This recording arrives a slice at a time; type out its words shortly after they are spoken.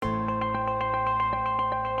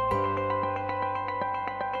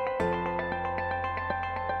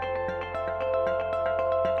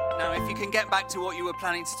if you can get back to what you were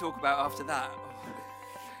planning to talk about after that.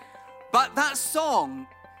 But that song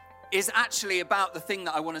is actually about the thing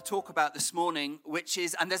that I want to talk about this morning, which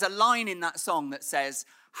is, and there's a line in that song that says,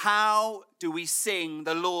 how do we sing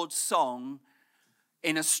the Lord's song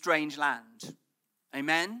in a strange land?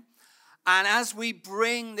 Amen? And as we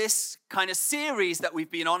bring this kind of series that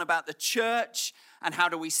we've been on about the church and how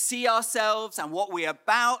do we see ourselves and what we're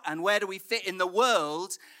about and where do we fit in the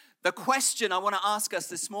world, the question I want to ask us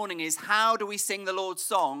this morning is, how do we sing the Lord's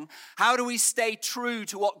song? How do we stay true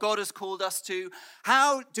to what God has called us to?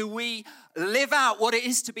 How do we live out what it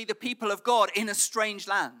is to be the people of God in a strange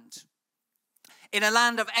land? In a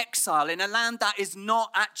land of exile, in a land that is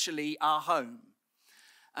not actually our home.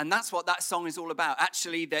 And that's what that song is all about.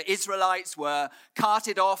 Actually, the Israelites were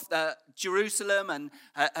carted off Jerusalem and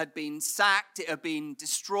had been sacked. It had been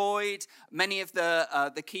destroyed. Many of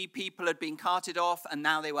the key people had been carted off, and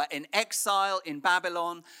now they were in exile in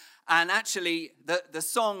Babylon. And actually, the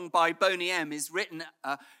song by Boney M is written,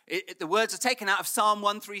 the words are taken out of Psalm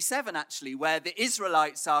 137, actually, where the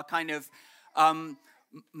Israelites are kind of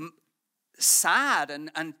sad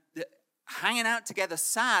and hanging out together,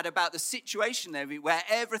 sad about the situation there, where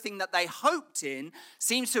everything that they hoped in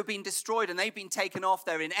seems to have been destroyed, and they've been taken off.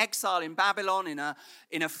 They're in exile in Babylon,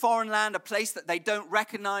 in a foreign land, a place that they don't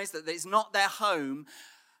recognize, that is not their home.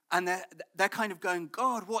 And they're kind of going,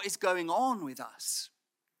 God, what is going on with us?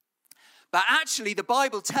 But actually, the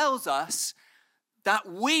Bible tells us that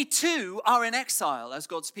we too are in exile as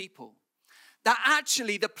God's people. That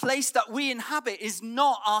actually the place that we inhabit is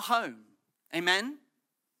not our home. Amen?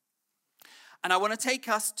 And I want to take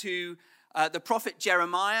us to the prophet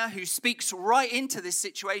Jeremiah, who speaks right into this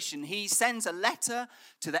situation. He sends a letter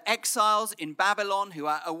to the exiles in Babylon who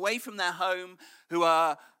are away from their home, who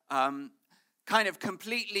are kind of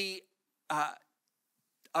completely, I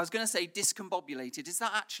was going to say discombobulated. Is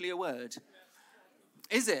that actually a word?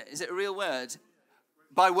 Is it? Is it a real word?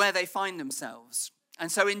 By where they find themselves.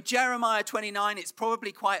 And so in Jeremiah 29, it's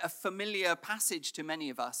probably quite a familiar passage to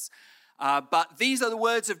many of us. But these are the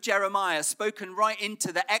words of Jeremiah spoken right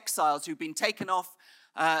into the exiles who've been taken off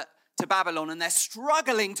to Babylon, and they're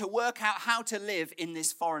struggling to work out how to live in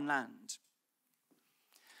this foreign land.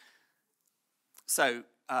 So,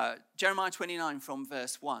 Jeremiah 29 from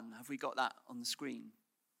verse 1. Have we got that on the screen?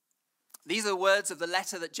 These are the words of the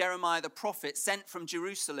letter that Jeremiah the prophet sent from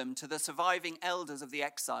Jerusalem to the surviving elders of the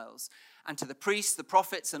exiles, and to the priests, the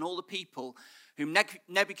prophets, and all the people whom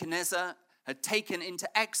Nebuchadnezzar had taken into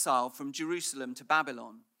exile from Jerusalem to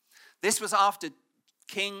Babylon. This was after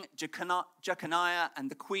King Jeconiah and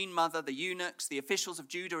the queen mother, the eunuchs, the officials of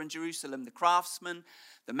Judah and Jerusalem, the craftsmen,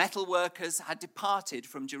 the metal workers had departed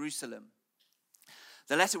from Jerusalem.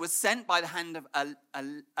 The letter was sent by the hand of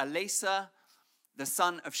Elasah, the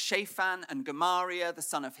son of Shaphan, and Gemariah, the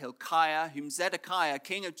son of Hilkiah, whom Zedekiah,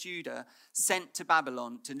 king of Judah, sent to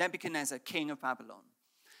Babylon, to Nebuchadnezzar, king of Babylon.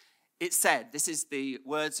 It said, this is the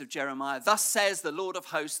words of Jeremiah, "Thus says the Lord of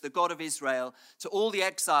hosts, the God of Israel, to all the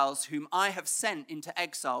exiles whom I have sent into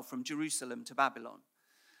exile from Jerusalem to Babylon.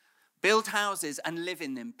 Build houses and live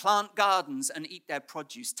in them. Plant gardens and eat their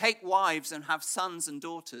produce. Take wives and have sons and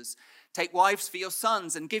daughters. Take wives for your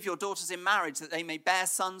sons and give your daughters in marriage that they may bear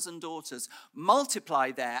sons and daughters. Multiply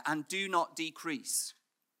there and do not decrease.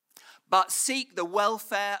 But seek the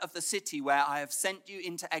welfare of the city where I have sent you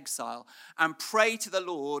into exile and pray to the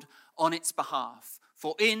Lord on its behalf.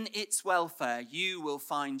 For in its welfare you will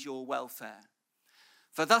find your welfare.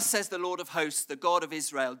 For thus says the Lord of hosts, the God of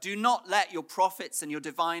Israel, do not let your prophets and your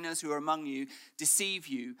diviners who are among you deceive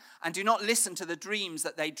you, and do not listen to the dreams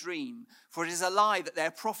that they dream, for it is a lie that they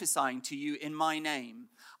are prophesying to you in my name.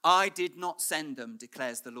 I did not send them,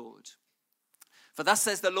 declares the Lord. For thus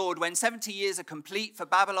says the Lord, when 70 years are complete for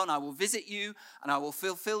Babylon, I will visit you, and I will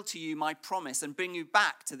fulfill to you my promise and bring you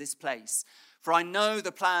back to this place. For I know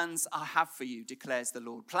the plans I have for you, declares the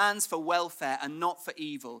Lord, plans for welfare and not for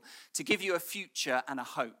evil, to give you a future and a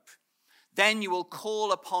hope. Then you will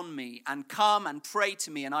call upon me and come and pray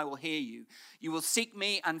to me, and I will hear you. You will seek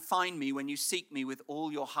me and find me when you seek me with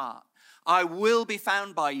all your heart. I will be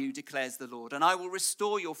found by you, declares the Lord, and I will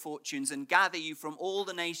restore your fortunes and gather you from all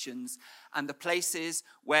the nations and the places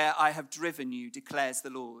where I have driven you, declares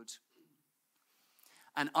the Lord.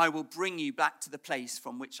 And I will bring you back to the place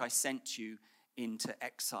from which I sent you into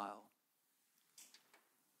exile.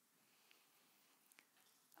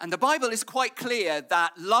 And the Bible is quite clear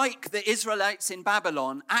that, like the Israelites in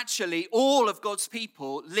Babylon, actually all of God's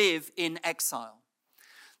people live in exile.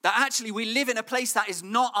 That actually we live in a place that is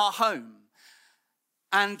not our home.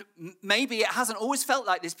 And maybe it hasn't always felt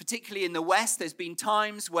like this, particularly in the West. There's been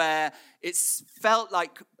times where it's felt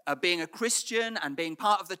like being a Christian and being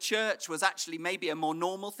part of the church was actually maybe a more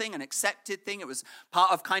normal thing, an accepted thing. It was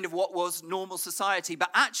part of kind of what was normal society. But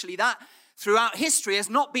actually that throughout history has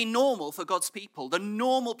not been normal for God's people. The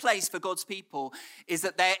normal place for God's people is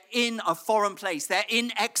that they're in a foreign place. They're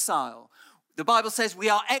in exile. The Bible says we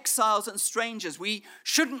are exiles and strangers. We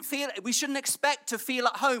shouldn't expect to feel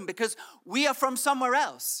at home because we are from somewhere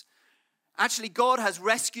else. Actually, God has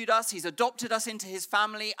rescued us. He's adopted us into his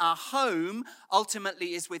family. Our home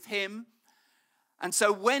ultimately is with him. And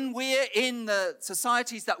so when we're in the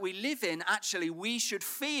societies that we live in, actually, we should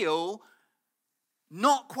feel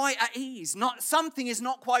not quite at ease. Something is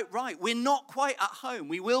not quite right. We're not quite at home.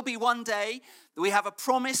 We will be one day. We have a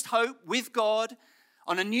promised hope with God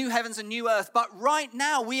on a new heavens and new earth. But right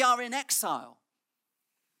now, we are in exile.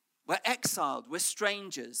 We're exiled. We're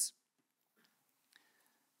strangers.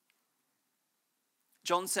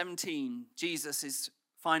 John 17, Jesus'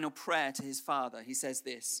 final prayer to his Father. He says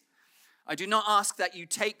this, I do not ask that you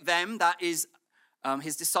take them, that is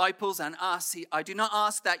his disciples and us. I do not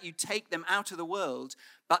ask that you take them out of the world,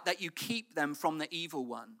 but that you keep them from the evil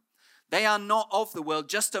one. They are not of the world,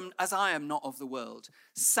 just as I am not of the world.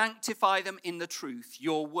 Sanctify them in the truth.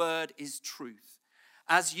 Your word is truth.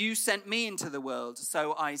 As you sent me into the world,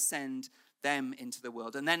 so I send them into the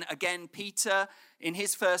world. And then again, Peter, in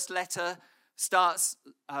his first letter,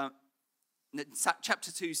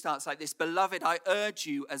 chapter 2 starts like this. Beloved, I urge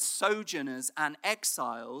you as sojourners and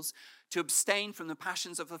exiles to abstain from the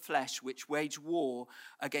passions of the flesh which wage war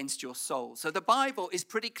against your soul. So the Bible is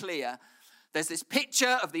pretty clear. There's this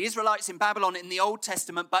picture of the Israelites in Babylon in the Old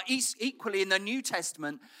Testament, but equally in the New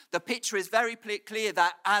Testament, the picture is very clear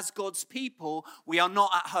that as God's people, we are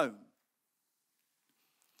not at home.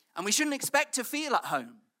 And we shouldn't expect to feel at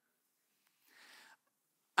home.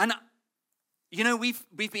 And you know, we've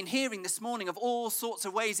been hearing this morning of all sorts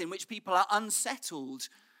of ways in which people are unsettled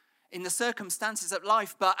in the circumstances of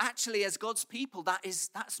life, but actually as God's people,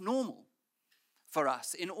 that's normal for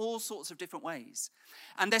us in all sorts of different ways.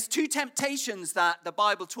 And there's two temptations that the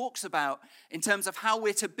Bible talks about in terms of how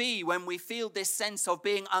we're to be when we feel this sense of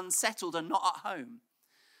being unsettled and not at home.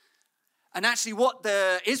 And actually what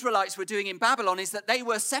the Israelites were doing in Babylon is that they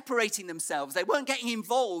were separating themselves. They weren't getting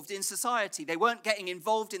involved in society. They weren't getting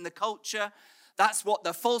involved in the culture. That's what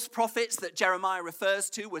the false prophets that Jeremiah refers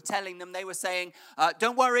to were telling them. They were saying,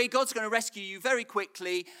 don't worry, God's going to rescue you very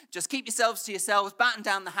quickly. Just keep yourselves to yourselves, batten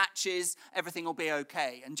down the hatches, everything will be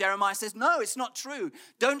okay. And Jeremiah says, no, it's not true.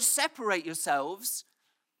 Don't separate yourselves.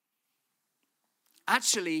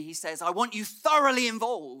 Actually, he says, I want you thoroughly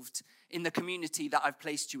involved in the community that I've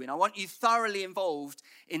placed you in. I want you thoroughly involved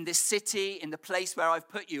in this city, in the place where I've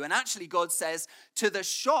put you. And actually, God says, to the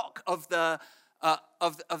shock of the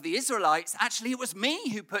Israelites, actually, it was me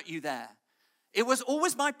who put you there. It was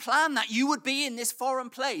always my plan that you would be in this foreign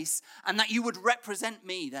place and that you would represent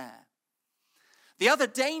me there. The other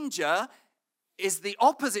danger is the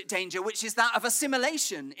opposite danger, which is that of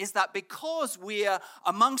assimilation, is that because we are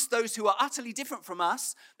amongst those who are utterly different from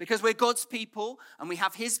us, because we're God's people and we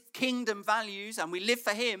have his kingdom values and we live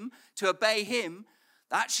for him, to obey him,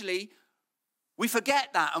 actually we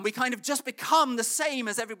forget that and we kind of just become the same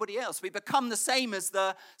as everybody else. We become the same as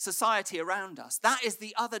the society around us. That is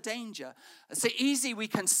the other danger. It's so easy, we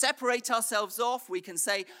can separate ourselves off. We can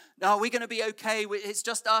say, no, we're going to be okay. It's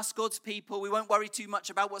just us, God's people. We won't worry too much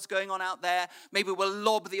about what's going on out there. Maybe we'll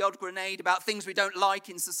lob the odd grenade about things we don't like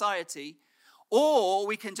in society. Or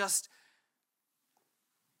we can just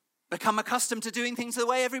become accustomed to doing things the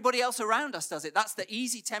way everybody else around us does it. That's the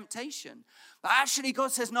easy temptation. But actually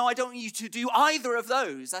God says, no, I don't want you to do either of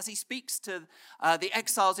those. As he speaks to the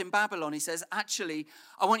exiles in Babylon, he says, actually,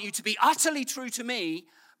 I want you to be utterly true to me,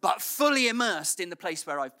 but fully immersed in the place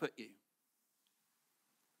where I've put you.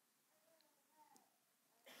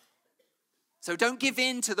 So don't give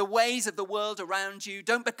in to the ways of the world around you.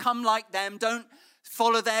 Don't become like them. Don't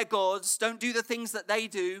follow their gods. Don't do the things that they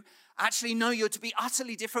do. Actually, no, you're to be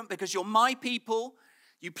utterly different because you're my people.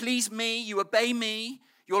 You please me. You obey me.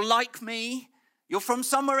 You're like me. You're from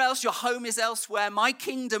somewhere else. Your home is elsewhere. My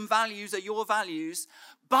kingdom values are your values.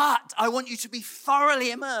 But I want you to be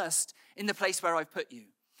thoroughly immersed in the place where I've put you.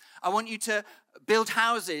 I want you to build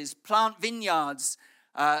houses, plant vineyards,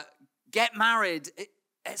 get married,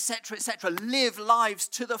 etc., etc. Live lives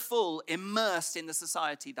to the full, immersed in the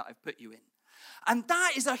society that I've put you in. And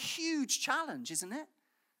that is a huge challenge, isn't it?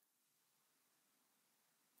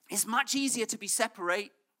 It's much easier to be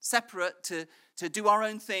separate, to do our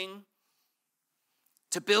own thing,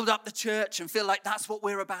 to build up the church and feel like that's what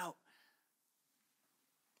we're about.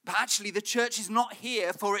 But actually, the church is not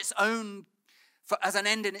here for its own, as an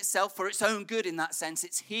end in itself, for its own good in that sense.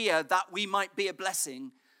 It's here that we might be a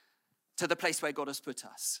blessing to the place where God has put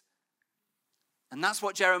us. And that's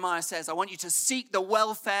what Jeremiah says. I want you to seek the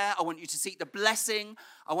welfare. I want you to seek the blessing.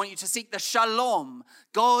 I want you to seek the shalom,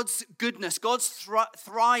 God's goodness, God's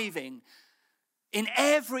thriving in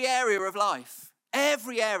every area of life.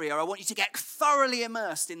 Every area. I want you to get thoroughly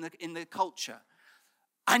immersed in the culture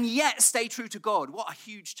and yet stay true to God. What a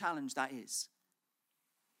huge challenge that is.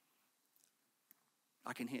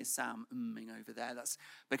 I can hear Sam over there. That's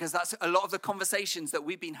because that's a lot of the conversations that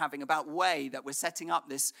we've been having about way that we're setting up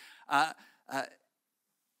this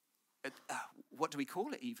what do we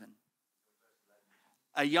call it even?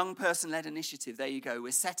 A young person-led initiative. There you go.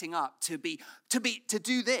 We're setting up to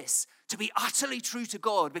do this, to be utterly true to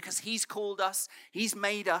God because he's called us, he's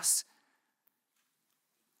made us,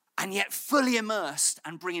 and yet fully immersed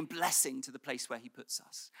and bringing blessing to the place where he puts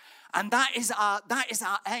us. And that is our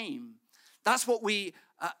aim. That's what we're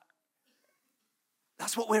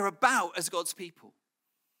about as God's people.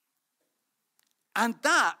 And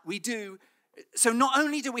that we do. So not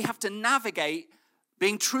only do we have to navigate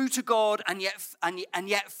being true to God and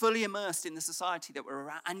yet fully immersed in the society that we're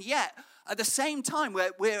around, and yet at the same time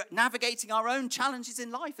we're navigating our own challenges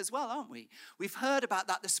in life as well, aren't we? We've heard about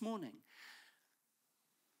that this morning.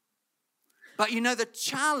 But the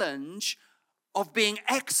challenge of being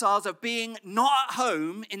exiles, of being not at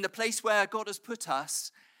home in the place where God has put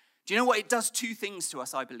us, do you know what? It does two things to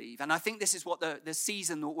us, I believe. And I think this is what the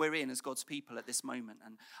season that we're in as God's people at this moment.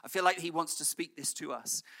 And I feel like he wants to speak this to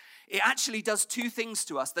us. It actually does two things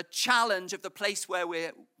to us. The challenge of the place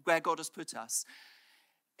where God has put us.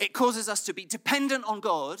 It causes us to be dependent on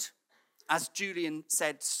God, as Julian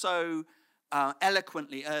said so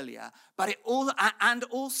eloquently earlier. But it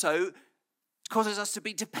also causes us to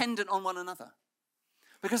be dependent on one another.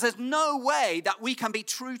 Because there's no way that we can be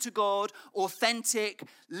true to God, authentic,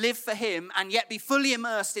 live for him, and yet be fully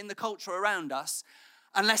immersed in the culture around us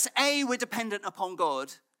unless A, we're dependent upon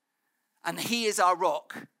God, and he is our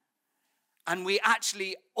rock, and we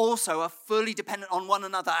actually also are fully dependent on one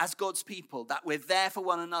another as God's people, that we're there for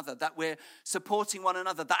one another, that we're supporting one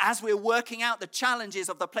another, that as we're working out the challenges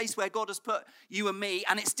of the place where God has put you and me,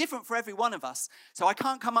 and it's different for every one of us. So I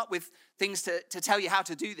can't come up with things to tell you how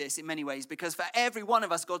to do this in many ways, because for every one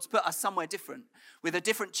of us, God's put us somewhere different, with a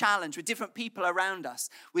different challenge, with different people around us,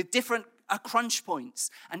 with different crunch points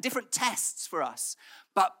and different tests for us.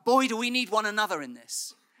 But boy, do we need one another in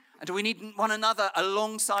this. And do we need one another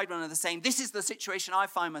alongside one another, saying, this is the situation I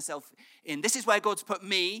find myself in. This is where God's put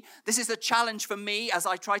me. This is the challenge for me as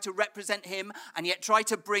I try to represent him and yet try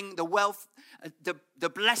to bring the wealth, the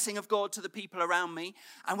blessing of God to the people around me.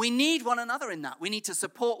 And we need one another in that. We need to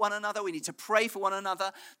support one another. We need to pray for one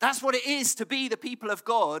another. That's what it is to be the people of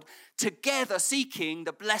God, together seeking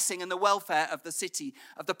the blessing and the welfare of the city,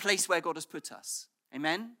 of the place where God has put us.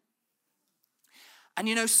 Amen? And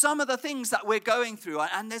some of the things that we're going through,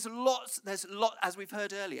 and there's lots, as we've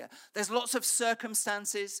heard earlier, there's lots of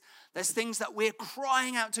circumstances, there's things that we're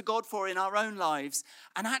crying out to God for in our own lives.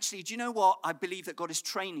 And actually, do you know what? I believe that God is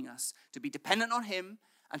training us to be dependent on him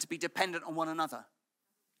and to be dependent on one another.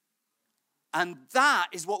 And that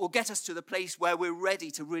is what will get us to the place where we're ready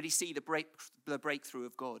to really see the breakthrough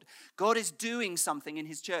of God. God is doing something in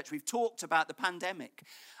his church. We've talked about the pandemic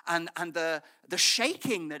and the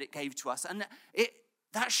shaking that it gave to us. And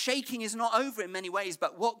that shaking is not over in many ways,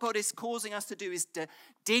 but what God is causing us to do is to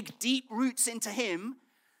dig deep roots into him,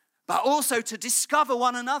 but also to discover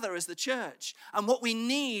one another as the church and what we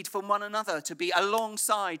need from one another, to be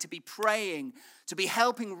alongside, to be praying, to be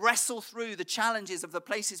helping wrestle through the challenges of the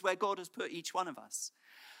places where God has put each one of us.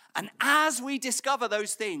 And as we discover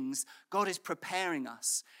those things, God is preparing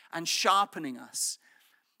us and sharpening us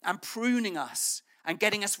and pruning us and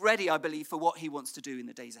getting us ready, I believe, for what he wants to do in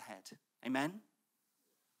the days ahead. Amen?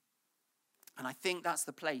 And I think that's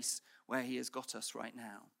the place where he has got us right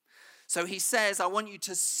now. So he says, I want you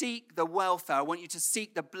to seek the welfare. I want you to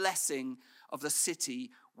seek the blessing of the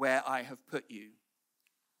city where I have put you.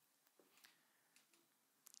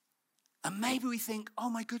 And maybe we think, oh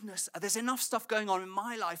my goodness, there's enough stuff going on in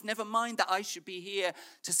my life. Never mind that I should be here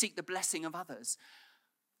to seek the blessing of others.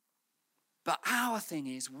 But our thing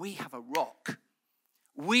is, we have a rock.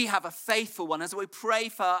 We have a faithful one. As we pray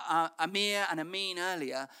for Amir and Amin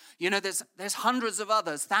earlier, there's hundreds of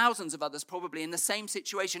others, thousands of others probably in the same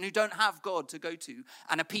situation who don't have God to go to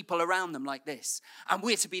and a people around them like this. And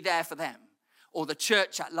we're to be there for them. Or the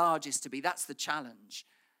church at large is to be. That's the challenge.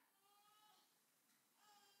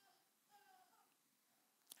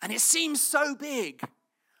 And it seems so big.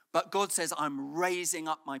 But God says, I'm raising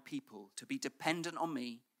up my people to be dependent on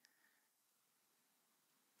me,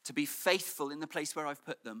 to be faithful in the place where I've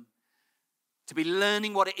put them, to be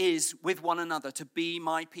learning what it is with one another, to be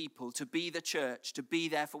my people, to be the church, to be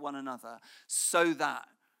there for one another, so that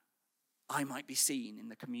I might be seen in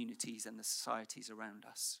the communities and the societies around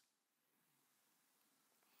us.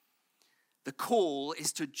 The call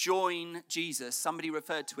is to join Jesus. Somebody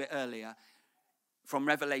referred to it earlier from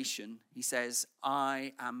Revelation. He says,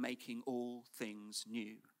 I am making all things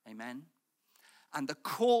new. Amen. And the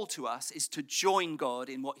call to us is to join God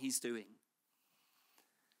in what he's doing.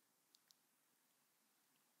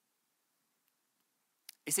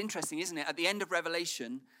 It's interesting, isn't it? At the end of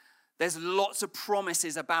Revelation, there's lots of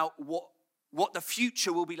promises about what the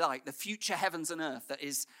future will be like, the future heavens and earth that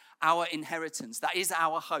is our inheritance, that is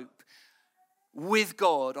our hope, with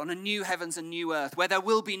God on a new heavens and new earth, where there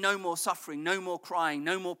will be no more suffering, no more crying,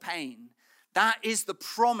 no more pain. That is the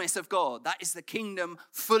promise of God. That is the kingdom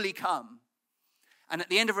fully come. And at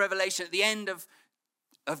the end of Revelation, at the end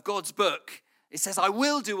of God's book, it says, I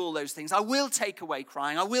will do all those things. I will take away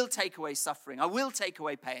crying. I will take away suffering. I will take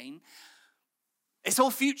away pain. It's all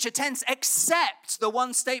future tense, except the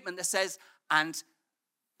one statement that says, and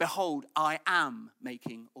behold, I am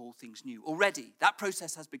making all things new. Already, that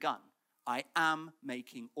process has begun. I am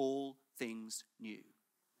making all things new.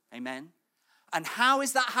 Amen? And how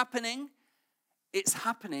is that happening? It's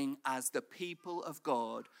happening as the people of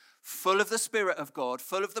God, full of the Spirit of God,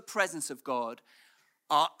 full of the presence of God,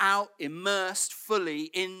 are out immersed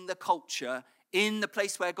fully in the culture, in the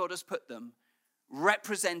place where God has put them,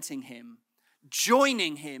 representing him,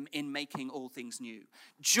 joining him in making all things new,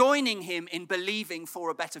 joining him in believing for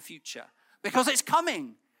a better future, because it's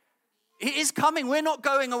coming. It is coming. We're not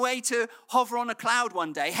going away to hover on a cloud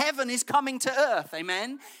one day. Heaven is coming to earth,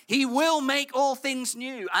 amen? He will make all things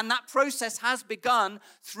new, and that process has begun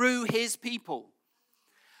through his people.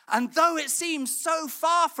 And though it seems so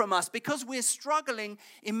far from us, because we're struggling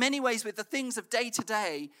in many ways with the things of day to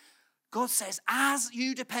day, God says, as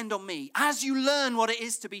you depend on me, as you learn what it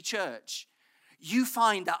is to be church, you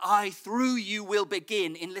find that I, through you, will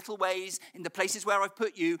begin in little ways, in the places where I've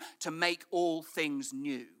put you, to make all things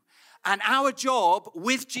new. And our job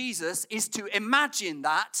with Jesus is to imagine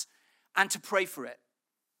that and to pray for it.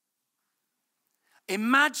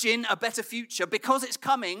 Imagine a better future because it's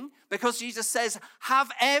coming, because Jesus says, have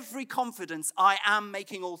every confidence, I am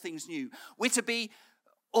making all things new. We're to be,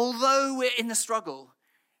 although we're in the struggle,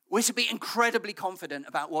 we're to be incredibly confident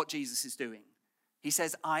about what Jesus is doing. He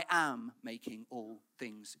says, I am making all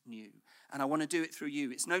things new. And I want to do it through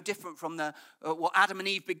you. It's no different from what Adam and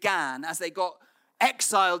Eve began as they got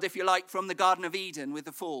exiled, if you like, from the Garden of Eden with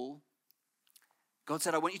the fall. God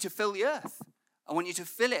said, I want you to fill the earth. I want you to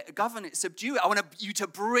fill it, govern it, subdue it. I want you to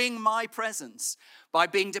bring my presence by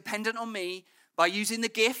being dependent on me, by using the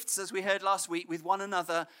gifts, as we heard last week, with one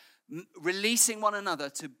another, releasing one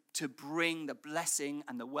another to bring the blessing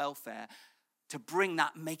and the welfare, to bring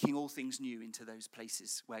that making all things new into those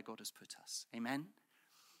places where God has put us. Amen?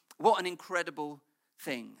 What an incredible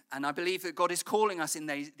thing. And I believe that God is calling us in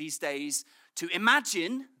these days to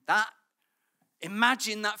imagine that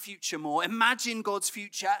future more, imagine God's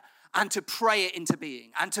future, and to pray it into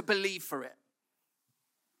being and to believe for it.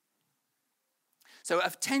 So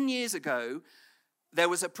 10 years ago, there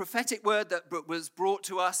was a prophetic word that was brought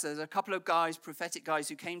to us. There's a couple of guys, prophetic guys,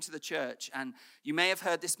 who came to the church. And you may have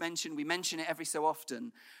heard this mentioned. We mention it every so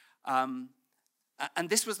often. And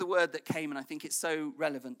this was the word that came, and I think it's so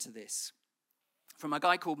relevant to this. From a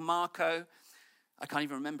guy called Marco. I can't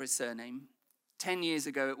even remember his surname. 10 years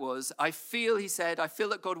ago it was. He said, I feel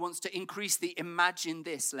that God wants to increase the imagine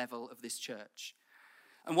this level of this church.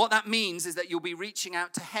 And what that means is that you'll be reaching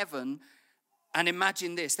out to heaven and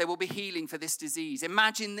imagine this. There will be healing for this disease.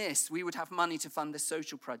 Imagine this. We would have money to fund this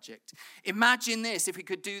social project. Imagine this if we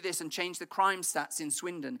could do this and change the crime stats in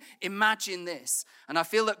Swindon. Imagine this. And I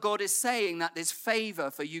feel that God is saying that there's favor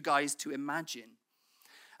for you guys to imagine.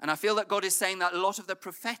 And I feel that God is saying that a lot of the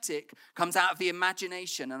prophetic comes out of the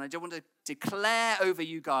imagination. And I just want to declare over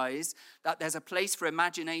you guys that there's a place for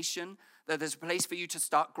imagination, that there's a place for you to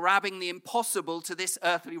start grabbing the impossible to this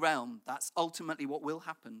earthly realm. That's ultimately what will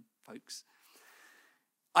happen, folks.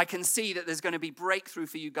 I can see that there's going to be breakthrough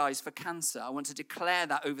for you guys for cancer. I want to declare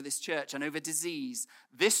that over this church and over disease.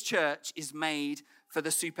 This church is made for the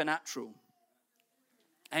supernatural.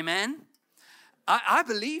 Amen? I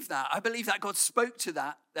believe that. I believe that God spoke to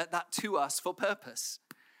that to us for purpose.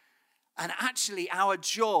 And actually our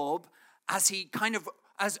job as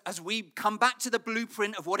we come back to the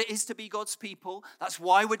blueprint of what it is to be God's people, that's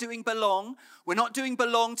why we're doing belong. We're not doing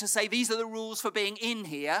belong to say these are the rules for being in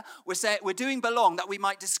here. We're doing belong that we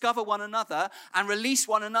might discover one another and release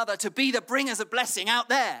one another to be the bringers of blessing out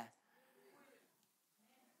there.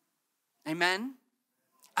 Amen?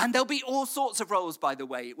 And there'll be all sorts of roles, by the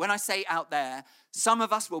way. When I say out there, some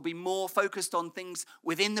of us will be more focused on things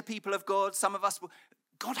within the people of God. Some of us will.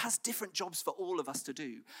 God has different jobs for all of us to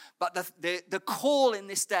do. But the call in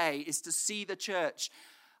this day is to see the church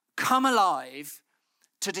come alive,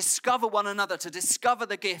 to discover one another, to discover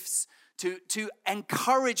the gifts, to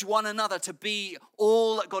encourage one another to be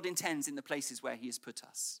all that God intends in the places where he has put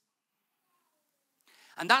us.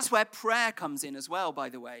 And that's where prayer comes in as well, by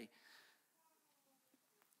the way.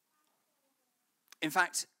 In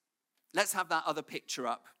fact, let's have that other picture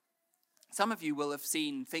up. Some of you will have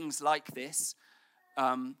seen things like this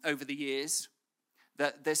over the years.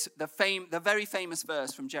 The very famous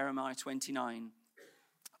verse from Jeremiah 29,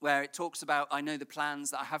 where it talks about, I know the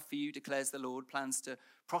plans that I have for you, declares the Lord, plans to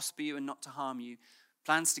prosper you and not to harm you,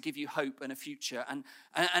 plans to give you hope and a future. And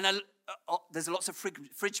there's lots of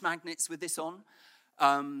fridge magnets with this on.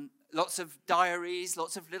 Lots of diaries,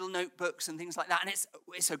 lots of little notebooks and things like that. And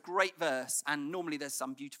it's a great verse. And normally there's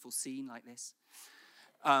some beautiful scene like this.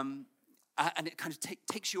 And it kind of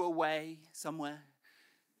takes you away somewhere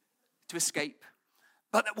to escape.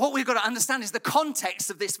 But what we've got to understand is the context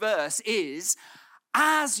of this verse is,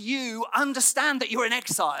 as you understand that you're in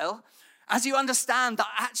exile, as you understand that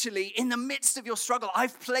actually in the midst of your struggle,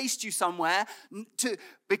 I've placed you somewhere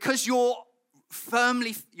because your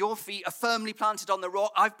feet are firmly planted on the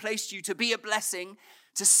rock. I've placed you to be a blessing,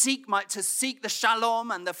 to seek the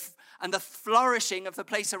shalom and the flourishing of the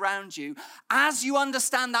place around you. As you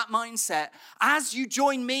understand that mindset, as you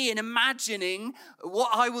join me in imagining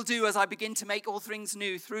what I will do as I begin to make all things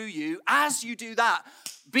new through you, as you do that,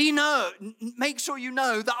 make sure you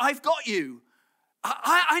know that I've got you.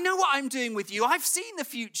 I know what I'm doing with you. I've seen the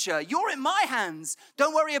future. You're in my hands.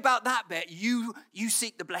 Don't worry about that bit. You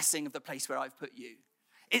seek the blessing of the place where I've put you.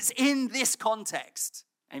 It's in this context.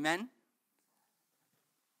 Amen?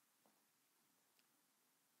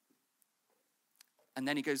 And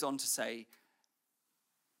then he goes on to say,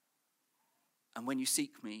 and when you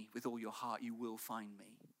seek me with all your heart, you will find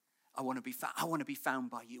me. I want to be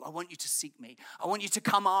found by you. I want you to seek me. I want you to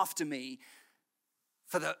come after me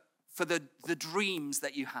for the dreams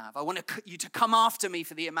that you have. I want you to come after me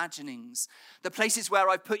for the imaginings, the places where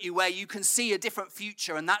I put you, where you can see a different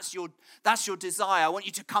future, and that's your desire. I want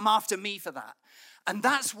you to come after me for that. And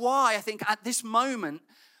that's why I think at this moment,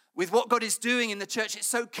 with what God is doing in the church, it's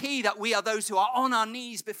so key that we are those who are on our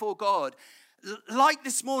knees before God, like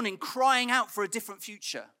this morning, crying out for a different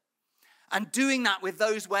future, and doing that with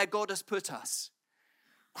those where God has put us,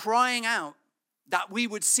 crying out that we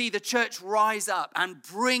would see the church rise up and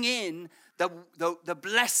bring in the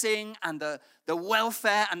blessing and the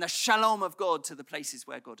welfare and the shalom of God to the places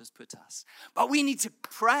where God has put us. But we need to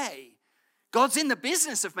pray. God's in the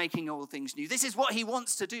business of making all things new. This is what he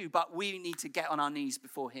wants to do, but we need to get on our knees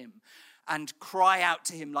before him and cry out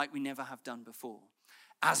to him like we never have done before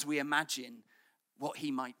as we imagine what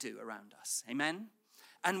he might do around us. Amen?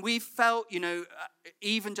 And we've felt,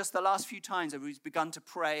 even just the last few times that we've begun to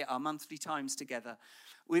pray our monthly times together,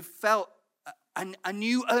 we've felt a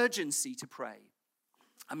new urgency to pray.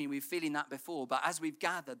 I mean, we've feeling that before, but as we've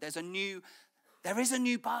gathered, there is a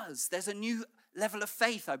new buzz. There's a new level of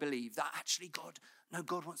faith, I believe, that actually God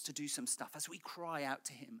wants to do some stuff as we cry out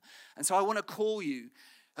to him. And so I want to call you,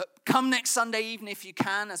 come next Sunday evening if you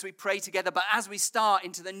can, as we pray together. But as we start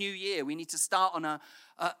into the new year, we need to start on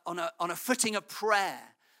a footing of prayer,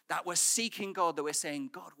 that we're seeking God, that we're saying,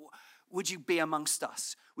 God, would you be amongst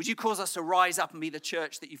us? Would you cause us to rise up and be the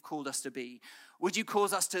church that you've called us to be? Would you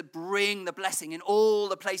cause us to bring the blessing in all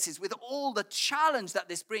the places, with all the challenge that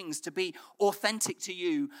this brings, to be authentic to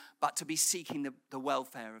you, but to be seeking the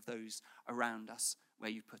welfare of those around us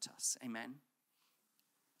where you put us? Amen.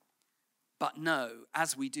 But know,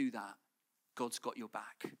 as we do that, God's got your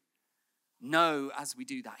back. Know, as we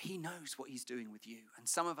do that, he knows what he's doing with you. And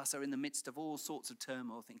some of us are in the midst of all sorts of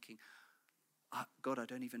turmoil thinking, God, I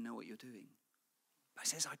don't even know what you're doing. But he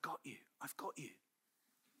says, I got you. I've got you.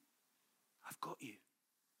 I've got you.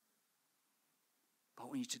 But I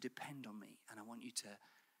want you to depend on me. And I want you to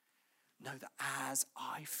know that as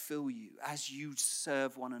I fill you, as you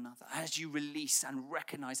serve one another, as you release and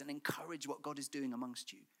recognize and encourage what God is doing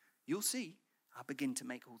amongst you, you'll see I begin to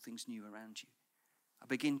make all things new around you. I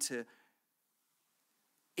begin to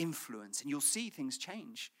influence, and you'll see things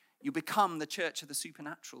change. You become the church of the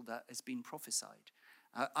supernatural that has been prophesied.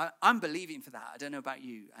 I'm believing for that. I don't know about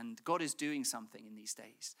you. And God is doing something in these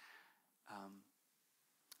days.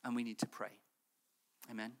 And we need to pray.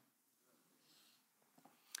 Amen.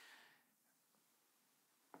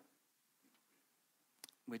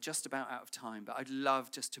 We're just about out of time, but I'd love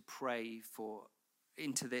just to pray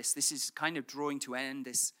into this. This is kind of drawing to end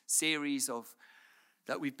this series of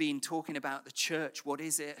that we've been talking about the church. What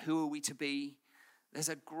is it? Who are we to be? There's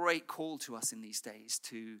a great call to us in these days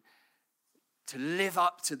to live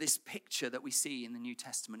up to this picture that we see in the New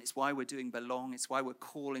Testament. It's why we're doing Belong. It's why we're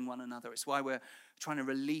calling one another. It's why we're trying to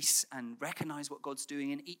release and recognize what God's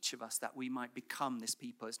doing in each of us, that we might become this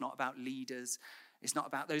people. It's not about leaders. It's not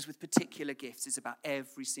about those with particular gifts. It's about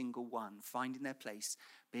every single one finding their place,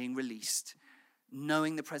 being released,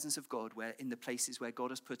 knowing the presence of God where in the places where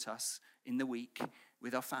God has put us in the week,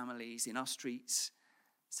 with our families, in our streets,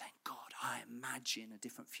 saying, God, I imagine a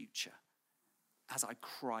different future as I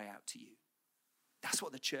cry out to you. That's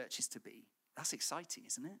what the church is to be. That's exciting,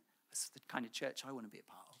 isn't it? That's the kind of church I want to be a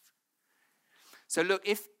part of. So look,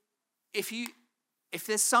 if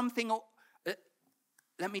there's something,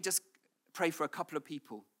 let me just pray for a couple of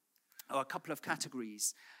people or a couple of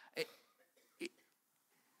categories.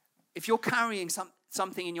 If you're carrying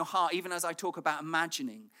something in your heart, even as I talk about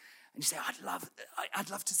imagining, and you say, I'd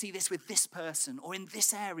love to see this with this person, or in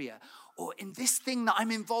this area, or in this thing that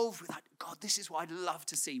I'm involved with. God, this is what I'd love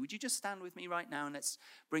to see. Would you just stand with me right now and let's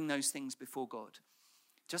bring those things before God?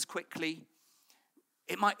 Just quickly.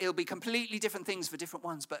 It'll be completely different things for different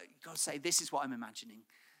ones, but God say, this is what I'm imagining.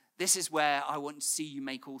 This is where I want to see you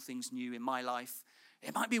make all things new in my life.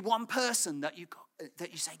 It might be one person that you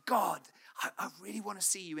say, God, I really want to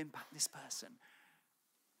see you impact this person.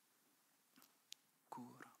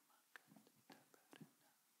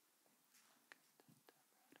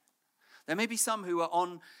 There may be some who are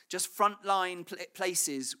on just frontline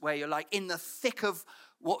places where you're like in the thick of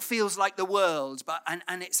what feels like the world,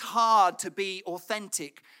 and it's hard to be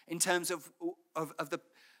authentic in terms of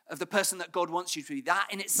the person that God wants you to be. That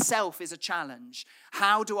in itself is a challenge.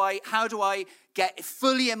 How do I get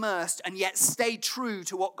fully immersed and yet stay true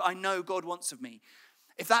to what I know God wants of me?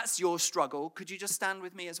 If that's your struggle, could you just stand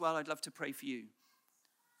with me as well? I'd love to pray for you.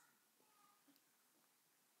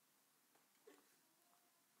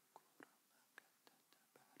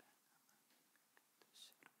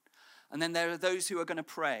 And then there are those who are going to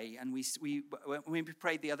pray. And when we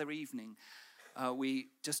prayed the other evening, we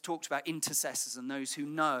just talked about intercessors and those who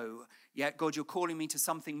know, yeah, God, you're calling me to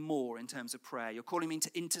something more in terms of prayer. You're calling me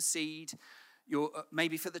to intercede. You're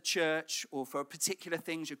maybe for the church or for particular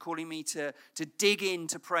things. You're calling me to dig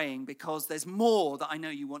into praying because there's more that I know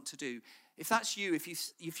you want to do. If that's you, if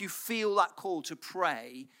you feel that call to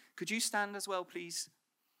pray, could you stand as well, please?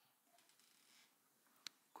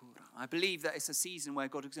 I believe that it's a season where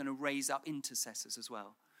God is going to raise up intercessors as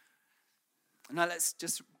well. Now let's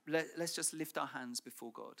just lift our hands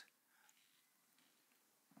before God.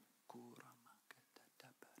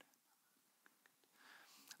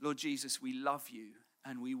 Lord Jesus, we love you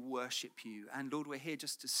and we worship you. And Lord, we're here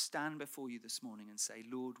just to stand before you this morning and say,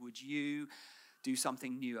 Lord, would you do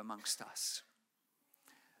something new amongst us?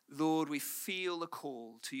 Lord, we feel the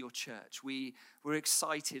call to your church. We're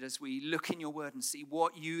excited as we look in your word and see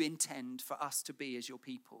what you intend for us to be as your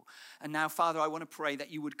people. And now, Father, I want to pray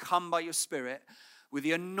that you would come by your Spirit with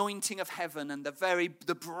the anointing of heaven, and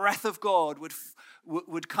the breath of God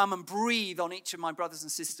would come and breathe on each of my brothers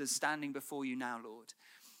and sisters standing before you now, Lord.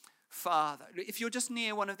 Father, if you're just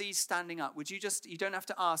near one of these standing up, you don't have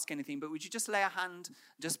to ask anything, but would you just lay a hand,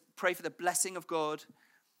 just pray for the blessing of God?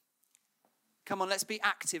 Come on, let's be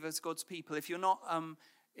active as God's people. If you're not,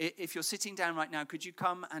 if you're sitting down right now, could you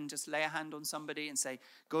come and just lay a hand on somebody and say,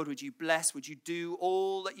 God, would you bless, would you do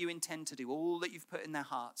all that you intend to do, all that you've put in their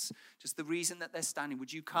hearts, just the reason that they're standing,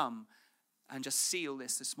 would you come and just seal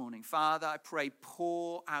this morning? Father, I pray,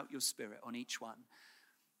 pour out your Spirit on each one.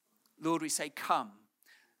 Lord, we say, come.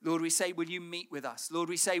 Lord, we say, will you meet with us? Lord,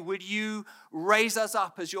 we say, would you raise us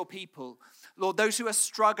up as your people? Lord, those who are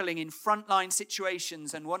struggling in frontline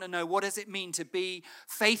situations and want to know what does it mean to be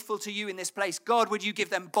faithful to you in this place, God, would you give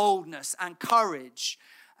them boldness and courage?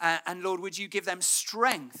 And Lord, would you give them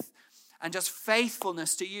strength and just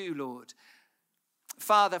faithfulness to you, Lord?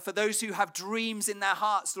 Father, for those who have dreams in their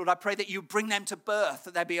hearts, Lord, I pray that you bring them to birth,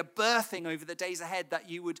 that there be a birthing over the days ahead, that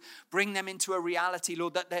you would bring them into a reality,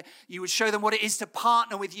 Lord, that you would show them what it is to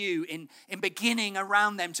partner with you in beginning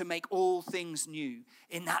around them to make all things new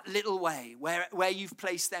in that little way where you've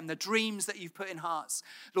placed them, the dreams that you've put in hearts.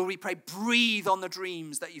 Lord, we pray, breathe on the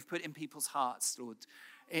dreams that you've put in people's hearts, Lord,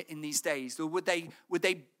 in these days. Lord, would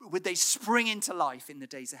they spring into life in the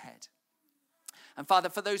days ahead? And Father,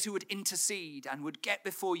 for those who would intercede and would get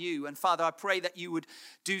before you, and Father, I pray that you would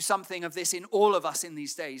do something of this in all of us in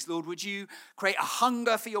these days. Lord, would you create a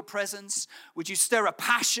hunger for your presence? Would you stir a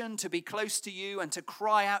passion to be close to you and to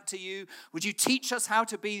cry out to you? Would you teach us how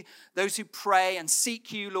to be those who pray and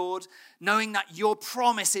seek you, Lord, knowing that your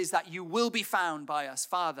promise is that you will be found by us?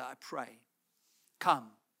 Father, I pray, come,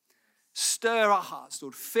 stir stir our hearts,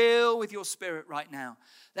 Lord. Fill with your Spirit right now.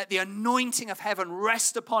 Let the anointing of heaven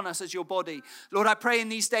rest upon us as your body. Lord, I pray in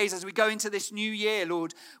these days as we go into this new year,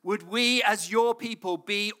 Lord, would we as your people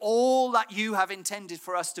be all that you have intended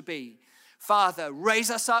for us to be. Father, raise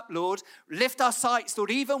us up, Lord. Lift our sights, Lord,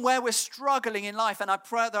 even where we're struggling in life. And I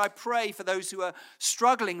pray for those who are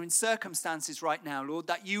struggling in circumstances right now, Lord,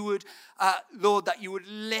 that you would,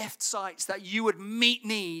 lift sights, that you would meet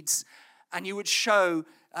needs, and you would show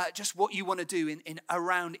just what you want to do in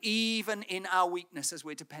around, even in our weakness as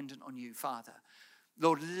we're dependent on you, Father.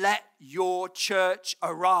 Lord, let your church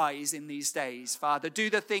arise in these days, Father. Do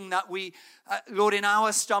the thing that we, Lord, in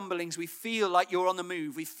our stumblings, we feel like you're on the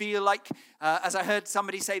move. We feel like, as I heard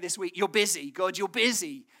somebody say this week, you're busy. God, you're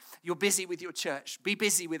busy. You're busy with your church. Be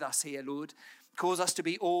busy with us here, Lord. Cause us to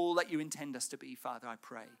be all that you intend us to be, Father, I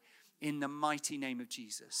pray. In the mighty name of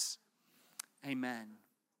Jesus. Amen.